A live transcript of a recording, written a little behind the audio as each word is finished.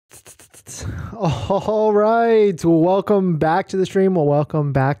right. All right. Welcome back to the stream. Well,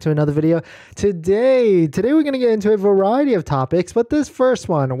 welcome back to another video. Today we're going to get into a variety of topics, but this first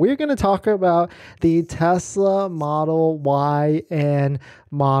one, we're going to talk about the Tesla Model Y and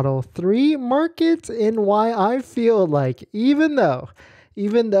Model 3 market and why I feel like even though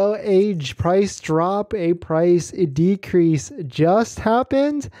a price drop, a price decrease just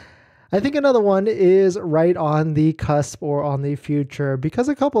happened, I think another one is right on the cusp or on the future, because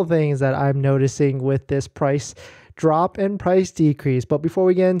a couple of things that I'm noticing with this price drop and price decrease. But before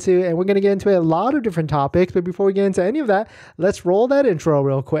we get into, and we're going to get into a lot of different topics, but before we get into any of that, let's roll that intro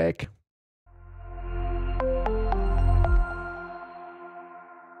real quick.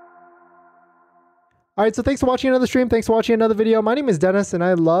 All right, so thanks for watching another stream. Thanks for watching another video. My name is Dennis, and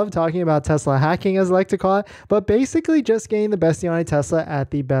I love talking about Tesla hacking, as I like to call it, but basically just getting the best deal on a Tesla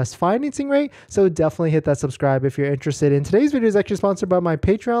at the best financing rate. So definitely hit that subscribe if you're interested. In today's video is actually sponsored by my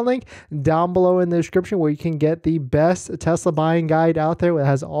Patreon link down below in the description, where you can get the best Tesla buying guide out there. It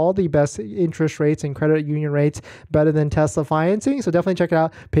has all the best interest rates and credit union rates, better than Tesla financing. So definitely check it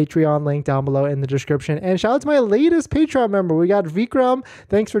out. Patreon link down below in the description. And shout out to my latest Patreon member. We got Vikram.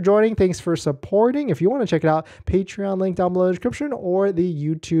 Thanks for joining. Thanks for supporting. If you want to check it out, Patreon link down below in the description, or the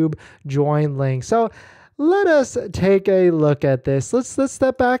YouTube join link. So let us take a look at this. Let's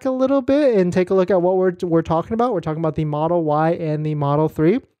step back a little bit and take a look at what we're talking about. We're talking about the Model Y and the Model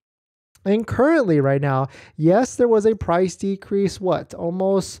 3. And currently right now, yes, there was a price decrease,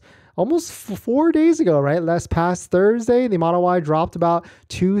 almost 4 days ago, right? Last past Thursday, the Model Y dropped about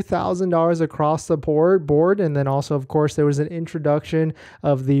 $2,000 across the board. And then also, of course, there was an introduction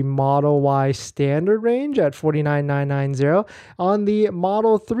of the Model Y standard range at $49,990. On the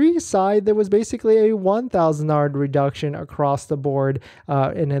Model 3 side, there was basically a $1,000 reduction across the board.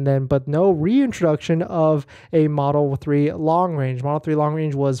 But no reintroduction of a Model 3 long range. Model 3 long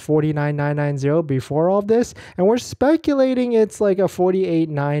range was $49,990 before all of this. And we're speculating it's like a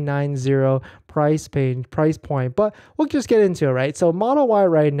 $48,990 price point, but we'll just get into it, right? So Model Y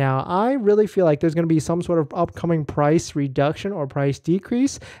right now, I really feel like there's going to be some sort of upcoming price reduction or price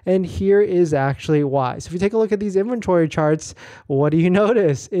decrease, and here is actually why. So if you take a look at these inventory charts, what do you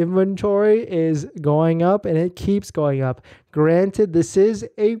notice? Inventory is going up, and it keeps going up. Granted, this is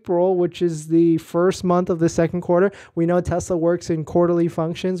April, which is the first month of the second quarter. We know Tesla works in quarterly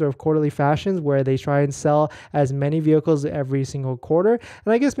functions or quarterly fashions, where they try and sell as many vehicles every single quarter.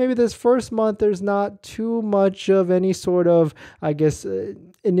 And I guess maybe this first month, there's not too much of any sort of,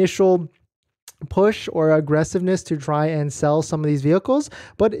 initial push or aggressiveness to try and sell some of these vehicles,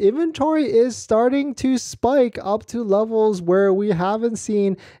 but inventory is starting to spike up to levels where we haven't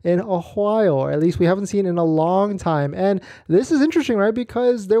seen in a while, or at least we haven't seen in a long time. And this is interesting, right?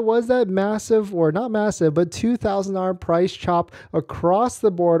 Because there was that massive, or not massive, but $2,000 price chop across the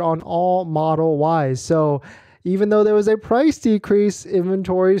board on all Model Ys. So even though there was a price decrease,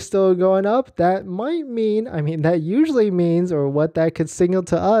 inventory is still going up. That might mean, that usually means, or what that could signal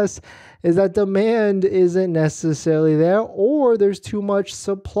to us, is that demand isn't necessarily there, or there's too much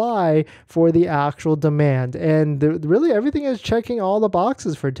supply for the actual demand. And really everything is checking all the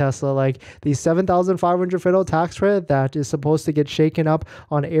boxes for Tesla, like the $7,500 federal tax credit that is supposed to get shaken up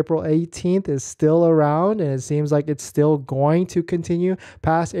on April 18th is still around, and it seems like it's still going to continue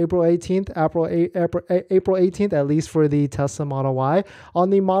past April 18th, April 18th, at least for the Tesla Model Y. On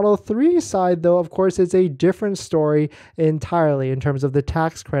the Model 3 side, though, of course, it's a different story entirely in terms of the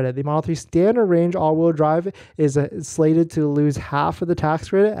tax credit. The Model 3 standard range all-wheel drive is slated to lose half of the tax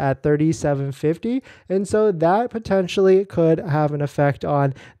credit at $3,750, and so that potentially could have an effect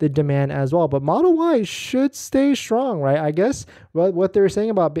on the demand as well. But Model Y should stay strong, right? I guess what they're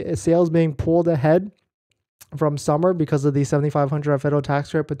saying about sales being pulled ahead from summer because of the $7,500 federal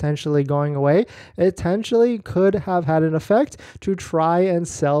tax credit potentially going away, it potentially could have had an effect to try and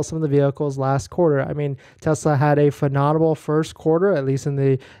sell some of the vehicles last quarter. Tesla had a phenomenal first quarter, at least in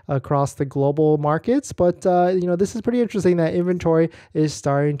the across the global markets, but this is pretty interesting that inventory is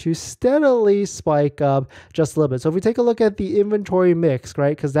starting to steadily spike up just a little bit. So if we take a look at the inventory mix,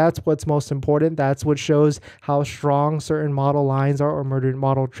 right, because that's what's most important, that's what shows how strong certain model lines are or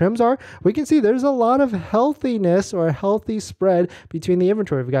model trims are, we can see there's a lot of healthiness or a healthy spread between the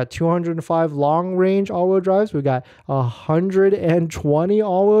inventory. We've got 205 long range all-wheel drives. We've got 120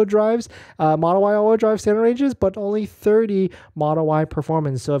 all-wheel drives, Model Y all-wheel drive standard ranges, but only 30 Model Y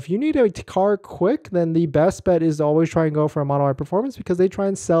performance. So if you need a car quick, then the best bet is to always try and go for a Model Y performance, because they try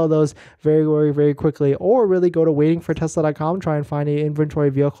and sell those very, very, very quickly. Or really go to waitingfortesla.com, try and find an inventory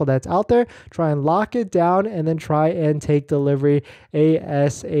vehicle that's out there, try and lock it down, and then try and take delivery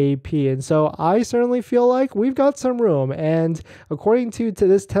ASAP. And so I certainly feel like like we've got some room. And according to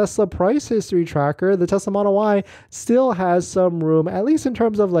this Tesla price history tracker, the Tesla Model Y still has some room, at least in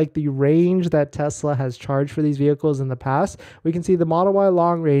terms of like the range that Tesla has charged for these vehicles in the past. We can see the Model Y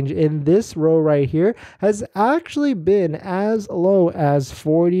long range in this row right here has actually been as low as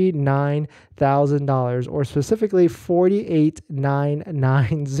 $49,000, or specifically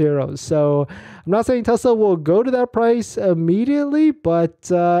 $48,990. So I'm not saying Tesla will go to that price immediately,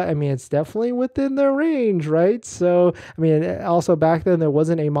 but I mean, it's definitely within their range, right? So I mean, also back then there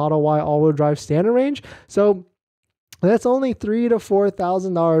wasn't a Model Y all-wheel drive standard range, so that's only $3,000 to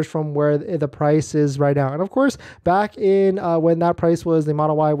 $4,000 from where the price is right now. And of course, back in when that price was, the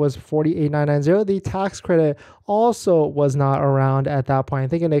Model Y was $48,990, the tax credit also was not around at that point. I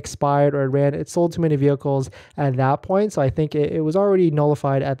think it expired or it sold too many vehicles at that point. So I think it was already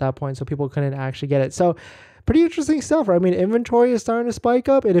nullified at that point, so people couldn't actually get it. So pretty interesting stuff, right? I mean, inventory is starting to spike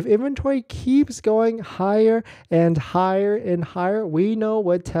up, and if inventory keeps going higher and higher and higher, we know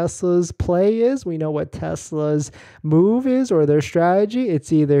what Tesla's play is. We know what Tesla's move is, or their strategy.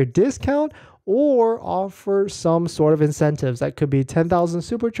 It's either discount or offer some sort of incentives. That could be 10,000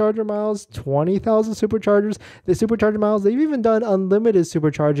 supercharger miles, 20,000 superchargers. The supercharger miles, they've even done unlimited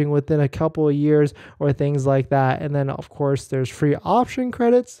supercharging within a couple of years or things like that. And then of course there's free option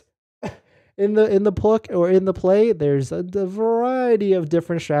credits. In the play, there's a variety of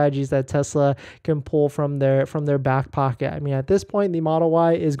different strategies that Tesla can pull from their back pocket. I mean, at this point, the Model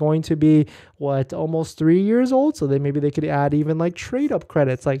Y is going to be almost 3 years old, so maybe they could add even like trade up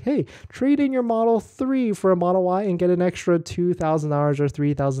credits, like, hey, trade in your Model 3 for a Model Y and get an extra $2,000 or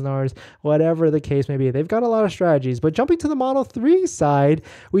 $3,000, whatever the case may be. They've got a lot of strategies. But jumping to the Model 3 side,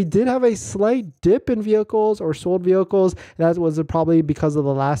 we did have a slight dip in vehicles or sold vehicles. That was probably because of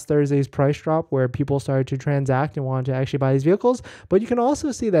the last Thursday's price drop, where people started to transact and wanted to actually buy these vehicles. But you can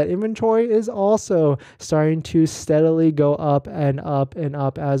also see that inventory is also starting to steadily go up and up and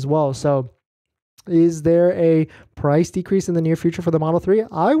up as well. So is there a price decrease in the near future for the Model 3?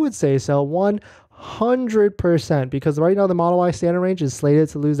 I would say so. 100%, because right now the Model Y standard range is slated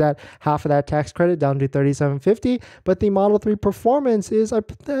to lose that half of that tax credit down to $3,750, but the Model 3 performance is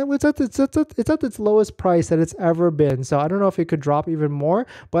it's at its lowest price that it's ever been. So I don't know if it could drop even more,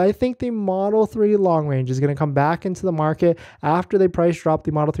 but I think the Model 3 long range is going to come back into the market after they price drop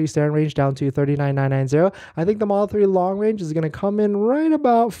the Model 3 standard range down to $39,990. I think the Model 3 long range is going to come in right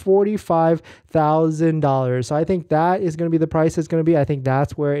about $45,000. So I think that is going to be the price it's going to be. I think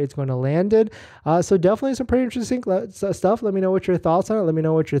that's where it's going to land in. So definitely some pretty interesting stuff. Let me know what your thoughts are. Let me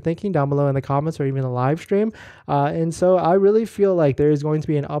know what you're thinking down below in the comments or even the live stream. And so I really feel like there is going to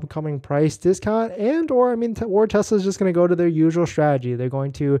be an upcoming price discount, or Tesla's just going to go to their usual strategy. They're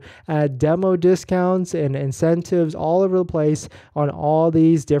going to add demo discounts and incentives all over the place on all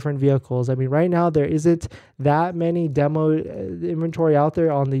these different vehicles. I mean, right now there isn't that many demo inventory out there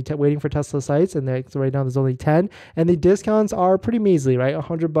on the waiting for Tesla sites, and so right now there's only 10, and the discounts are pretty measly, right?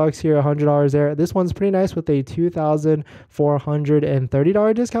 $100 here, $100 there. This one's pretty nice with a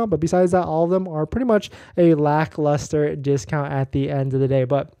 $2,430 discount, but besides that, all of them are pretty much a lackluster discount at the end of the day.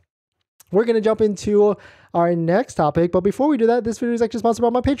 But we're going to jump into our next topic. But before we do that, this video is actually sponsored by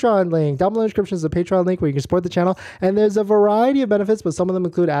my Patreon link. Down below in the description is a Patreon link where you can support the channel. And there's a variety of benefits, but some of them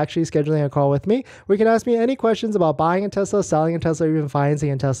include actually scheduling a call with me, where you can ask me any questions about buying a Tesla, selling a Tesla, or even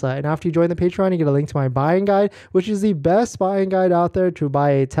financing a Tesla. And after you join the Patreon, you get a link to my buying guide, which is the best buying guide out there to buy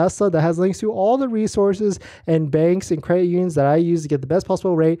a Tesla, that has links to all the resources and banks and credit unions that I use to get the best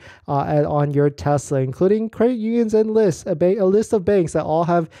possible rate on your Tesla, including credit unions and a list of banks that all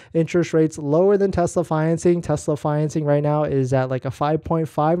have interest rates lower than Tesla financing. Tesla financing right now is at like a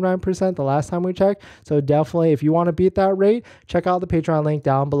 5.59% the last time we checked. So definitely, if you want to beat that rate, check out the Patreon link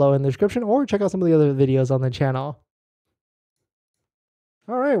down below in the description, or check out some of the other videos on the channel.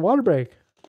 All right, water break.